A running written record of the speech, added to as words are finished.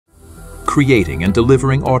Creating and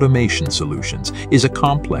delivering automation solutions is a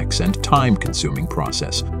complex and time-consuming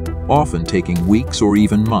process, often taking weeks or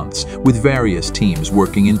even months, with various teams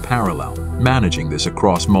working in parallel. Managing this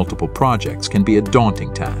across multiple projects can be a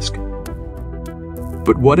daunting task.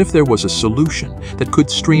 But what if there was a solution that could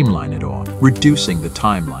streamline it all, reducing the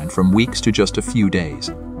timeline from weeks to just a few days?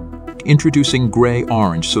 Introducing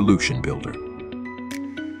GreyOrange Solution Builder,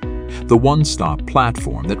 the one-stop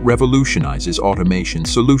platform that revolutionizes automation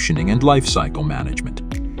solutioning and lifecycle management.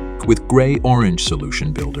 With GreyOrange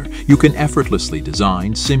Solution Builder, you can effortlessly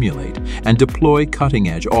design, simulate, and deploy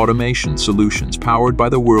cutting-edge automation solutions powered by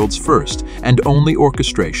the world's first and only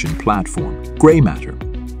orchestration platform, GreyMatter,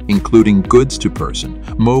 including goods-to-person,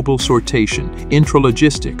 mobile sortation,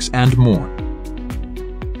 intralogistics, and more.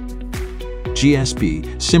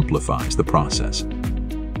 GSB simplifies the process.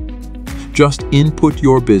 Just input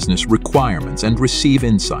your business requirements and receive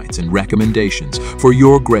insights and recommendations for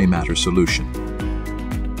your GreyMatter solution.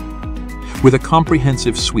 With a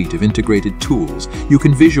comprehensive suite of integrated tools, you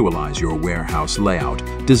can visualize your warehouse layout,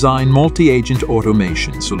 design multi-agent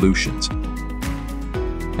automation solutions,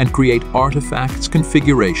 and create artifacts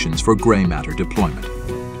configurations for GreyMatter deployment.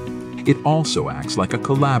 It also acts like a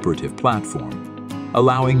collaborative platform,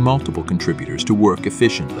 allowing multiple contributors to work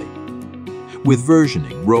efficiently, with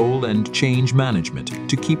versioning, role, and change management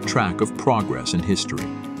to keep track of progress and history.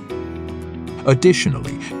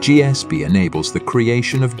 Additionally, GSB enables the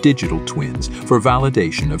creation of digital twins for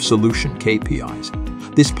validation of solution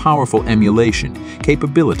KPIs. This powerful emulation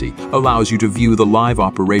capability allows you to view the live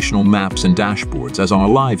operational maps and dashboards as on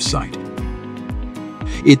a live site.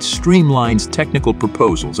 It streamlines technical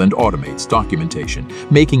proposals and automates documentation,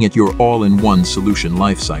 making it your all-in-one solution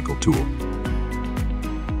lifecycle tool.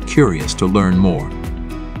 Curious to learn more?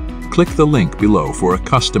 Click the link below for a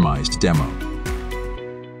customized demo.